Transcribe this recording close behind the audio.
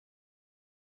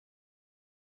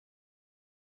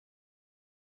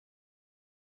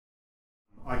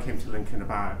I came to Lincoln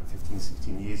about 15,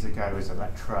 16 years ago as a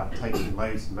lecturer, taking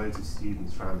loads and loads of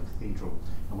students around the cathedral,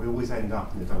 and we always end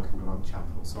up in the Duncan Grant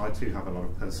Chapel. So I too have a lot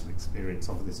of personal experience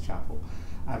of this chapel,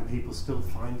 and people still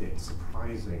find it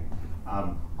surprising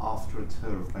after a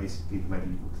tour of basically the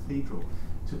medieval cathedral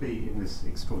to be in this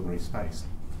extraordinary space.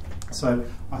 So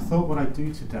I thought what I'd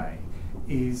do today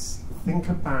is think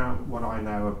about what I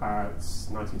know about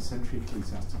 19th century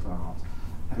ecclesiastical art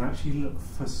and actually look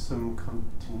for some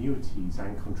continuities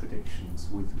and contradictions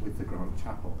with the Grant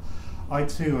Chapel. I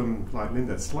too am, like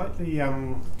Linda, slightly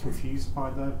confused by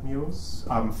the murals.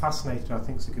 Fascinated, I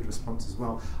think, is a good response as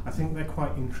well. I think they're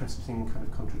quite interesting, kind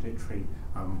of contradictory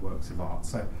works of art,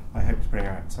 so I hope to bring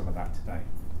out some of that today.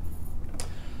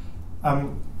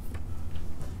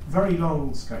 Very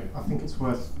long scope. I think it's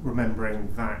worth remembering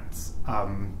that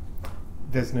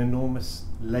there's an enormous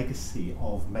legacy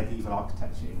of medieval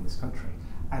architecture in this country,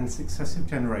 and successive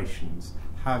generations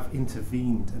have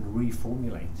intervened and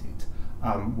reformulated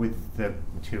with the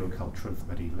material culture of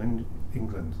medieval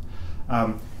England.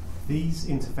 These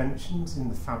interventions in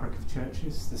the fabric of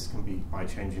churches, this can be by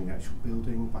changing the actual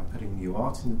building, by putting new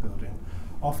art in the building,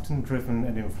 often driven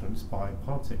and influenced by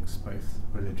politics, both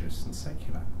religious and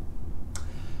secular.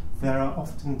 There are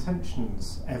often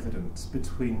tensions evident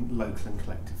between local and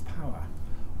collective power.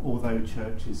 Although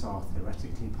churches are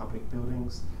theoretically public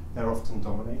buildings, they're often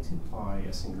dominated by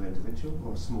a single individual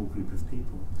or a small group of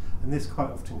people, and this quite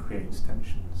often creates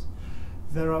tensions.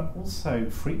 There are also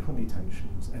frequently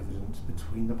tensions evident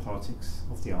between the politics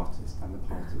of the artist and the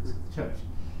politics of the church.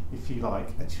 If you like,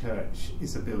 a church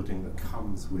is a building that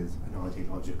comes with an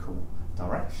ideological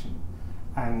direction,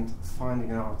 and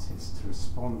finding an artist to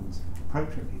respond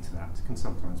appropriately to that can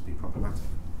sometimes be problematic.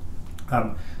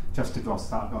 Just to gloss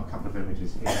that, I've got a couple of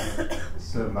images here.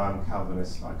 Some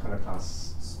Calvinist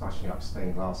iconoclasts smashing up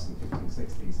stained glass in the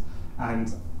 1560s.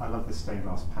 And I love this stained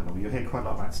glass panel. You'll hear quite a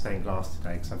lot about stained glass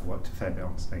today because I've worked a fair bit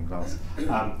on stained glass.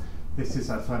 This is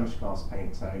a Flemish glass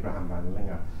painter, Abraham van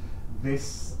Linger.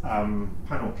 This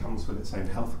panel comes with its own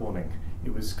health warning.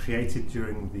 It was created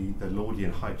during the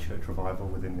Laudian High Church revival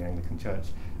within the Anglican Church,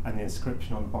 and the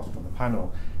inscription on the bottom of the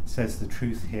panel says the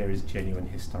truth here is genuine,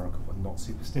 historical, and not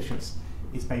superstitious.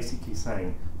 It's basically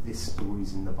saying this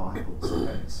story's in the Bible, so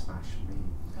don't smash me.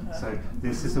 So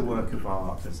this is a work of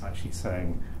art that's actually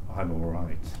saying, I'm all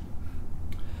right.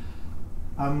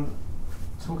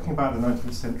 Talking about the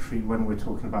 19th century when we're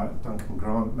talking about Duncan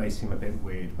Grant may seem a bit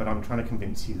weird, but I'm trying to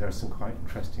convince you there are some quite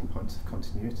interesting points of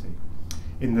continuity.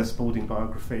 In the Spalding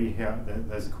biography here,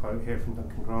 there's a quote here from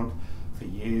Duncan Grant. For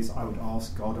years I would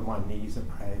ask God on my knees at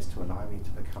prayers to allow me to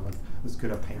become as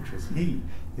good a painter as he.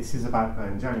 This is about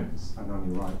Burne-Jones, and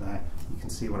on your right there you can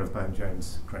see one of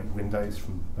Burne-Jones' great windows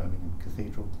from Birmingham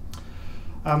Cathedral.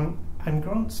 And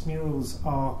Grant's murals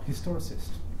are historicist,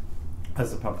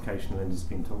 as the publication Linda's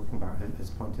been talking about has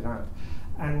pointed out.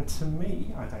 And to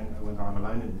me, I don't know whether I'm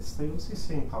alone in this, they also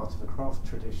seem part of a craft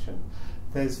tradition.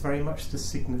 There's very much the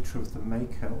signature of the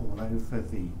maker all over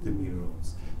the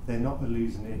murals. They're not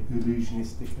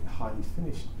illusionistic and highly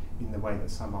finished in the way that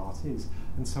some art is.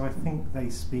 And so I think they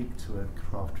speak to a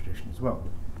craft tradition as well.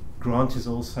 Grant is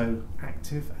also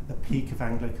active at the peak of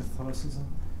Anglo-Catholicism.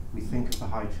 We think of the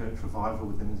High Church revival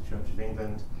within the Church of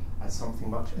England as something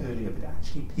much earlier, but it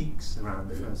actually peaks around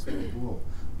the First World War,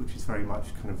 which is very much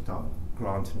kind of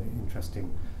Grant and an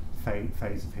interesting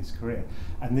phase of his career.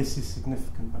 And this is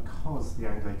significant because the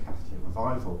Anglo-Catholic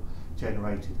revival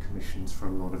generated commissions for a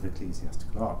lot of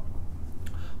ecclesiastical art.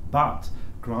 But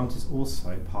Grant is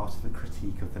also part of a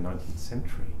critique of the 19th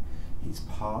century. He's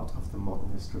part of the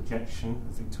modernist rejection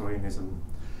of Victorianism,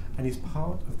 and he's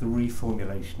part of the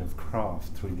reformulation of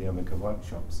craft through the Omega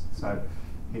workshops. So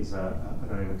here's an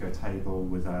Omega table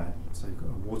with a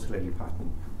water lily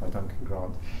pattern by Duncan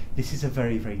Grant. This is a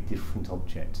very, very different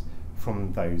object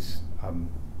from those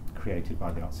created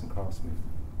by the arts and crafts movement.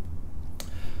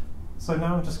 So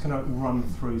now I'm just going to run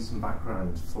through some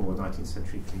background for 19th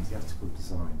century ecclesiastical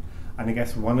design. And I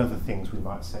guess one of the things we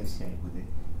might associate with it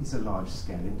is a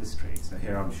large-scale industry. So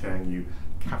here I'm showing you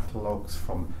catalogues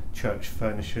from church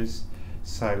furnishers.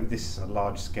 So this is a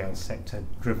large-scale sector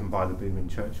driven by the boom in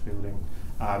church building.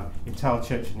 Entire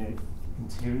church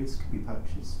interiors could be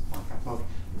purchased by catalogue.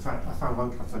 In fact, I found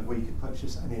one catalogue where you could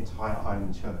purchase an entire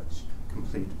iron church,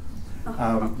 complete.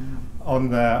 On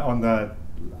the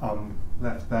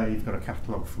left there, you've got a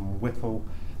catalogue from Whipple.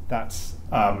 That's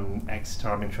Exeter.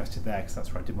 I'm interested there because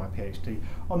that's where I did my PhD.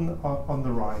 On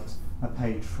the right, a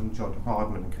page from John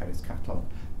Hardman & Co.'s catalogue,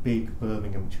 big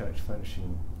Birmingham church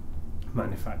furnishing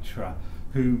manufacturer,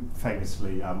 who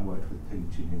famously worked with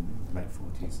Pooch in the late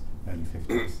 40s, early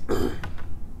 50s.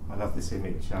 I love this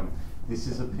image. This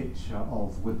is a picture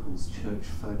of Whipple's church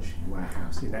furnishing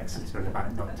warehouse in Exeter in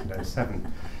about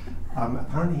 1907.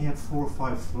 Apparently he had 4 or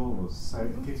 5 floors, so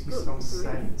it gives you some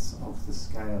sense of the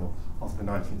scale of the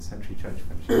 19th century church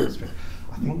furnishing industry.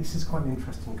 I think this is quite an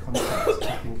interesting context for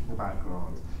thinking about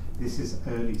Grant. This is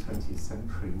early 20th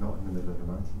century, not in the middle of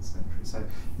the 19th century. So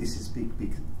this is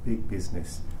big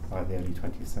business by the early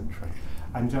 20th century.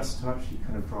 And just to actually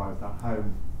kind of drive that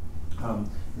home,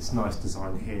 this nice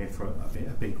design here for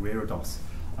a big reredos.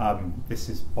 This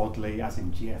is Bodley, as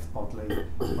in G.F. Bodley,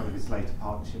 one of his later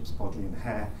partnerships, Bodley and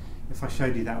Hare. If I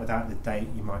showed you that without the date,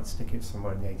 you might stick it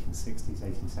somewhere in the 1860s,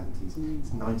 1870s.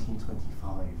 It's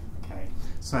 1925, okay?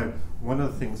 So one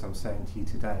of the things I'm saying to you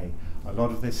today, a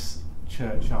lot of this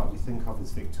church art we think of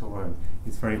as Victorian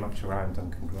is very much around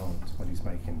Duncan Grant when he's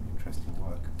making interesting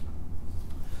work.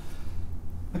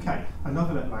 Okay,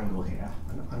 another little angle here,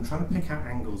 and I'm trying to pick out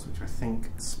angles which I think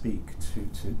speak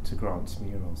to Grant's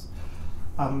murals.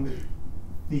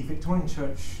 The Victorian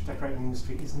church decorating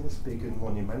industry isn't as big and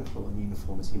monumental and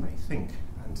uniform as you may think,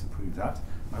 and to prove that,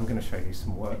 I'm going to show you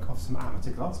some work of some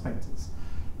amateur glass painters.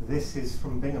 This is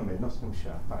from Bingham in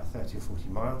Nottinghamshire, about 30 or 40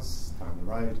 miles down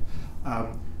the road.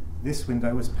 This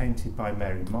window was painted by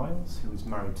Mary Miles, who was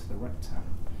married to the rector.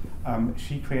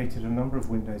 She created a number of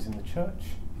windows in the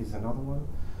church. Here's another one.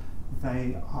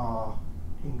 They are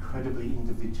incredibly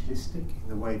individualistic in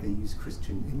the way they use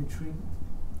Christian imagery.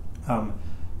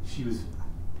 She was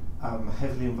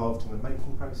heavily involved in the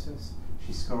making process.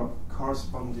 She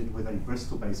corresponded with a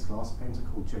Bristol-based glass painter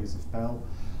called Joseph Bell.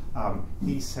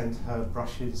 He sent her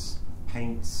brushes,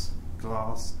 paints,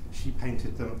 glass. She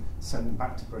painted them, sent them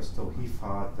back to Bristol. He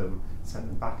fired them, sent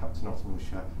them back up to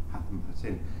Nottinghamshire, had them put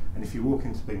in. And if you walk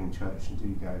into Bingham Church and do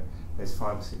go, there's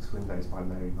 5 or 6 windows by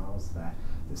Mary Miles there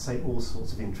that say all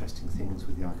sorts of interesting things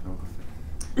with the iconography.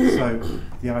 So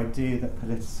the idea that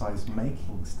politicised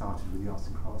making started with the arts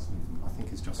and crafts movement, I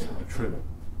think, is just not true.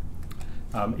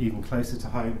 Even closer to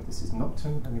home, this is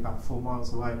Nocton, only about 4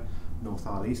 miles away, North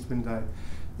Isle East window.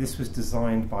 This was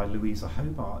designed by Louisa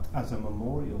Hobart as a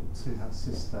memorial to her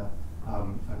sister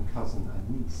and cousin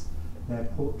and niece. Their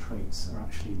portraits are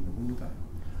actually in the window.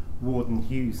 Warden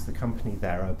Hughes, the company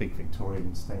there, are a big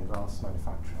Victorian stained glass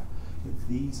manufacturer. But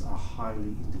these are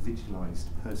highly individualised,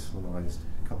 personalised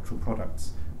cultural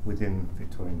products within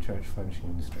Victorian church furnishing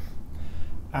industry.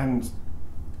 And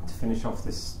to finish off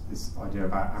this idea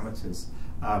about amateurs,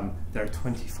 there are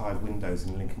 25 windows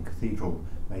in Lincoln Cathedral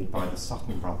made by the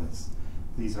Sutton brothers.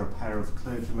 These are a pair of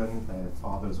clergymen. Their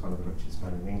father was one of the richest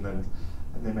men in England,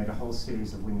 and they made a whole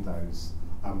series of windows.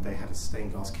 They had a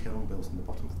stained glass kiln built in the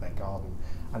bottom of their garden,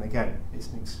 and again, it's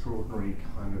an extraordinary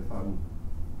kind of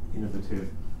innovative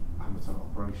amateur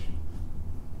operation.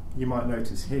 You might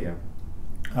notice here,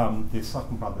 the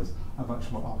Sutton brothers are much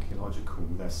more archaeological.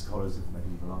 They're scholars of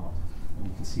medieval art, and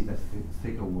you can see their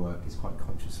figure work is quite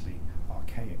consciously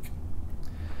archaic.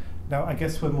 Now, I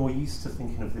guess we're more used to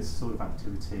thinking of this sort of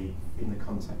activity in the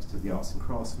context of the arts and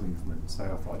crafts movement. So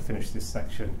I thought I'd finish this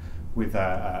section with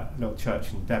a little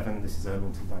church in Devon. This is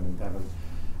Ermington down in Devon.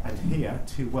 And here,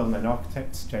 2 well-known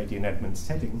architects, J.D. and Edmund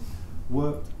Sedding,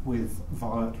 worked with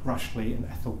Violet Rushley and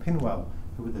Ethel Pinwell,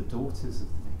 who were the daughters of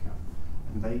the vicar.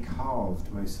 And they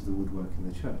carved most of the woodwork in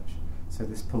the church. So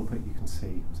this pulpit, you can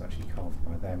see, was actually carved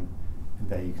by them. And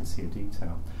there you can see a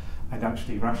detail. And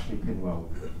actually, Rushley Pinwell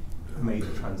made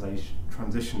a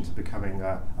transition to becoming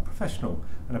a professional,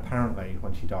 and apparently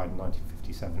when she died in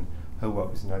 1957 her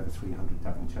work was in over 300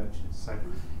 Devon churches. So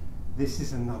this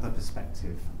is another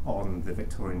perspective on the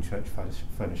Victorian church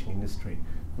furnishing industry,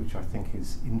 which I think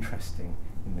is interesting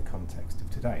in the context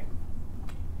of today.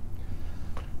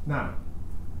 Now,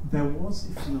 there was,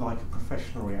 if you like, a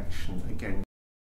professional reaction against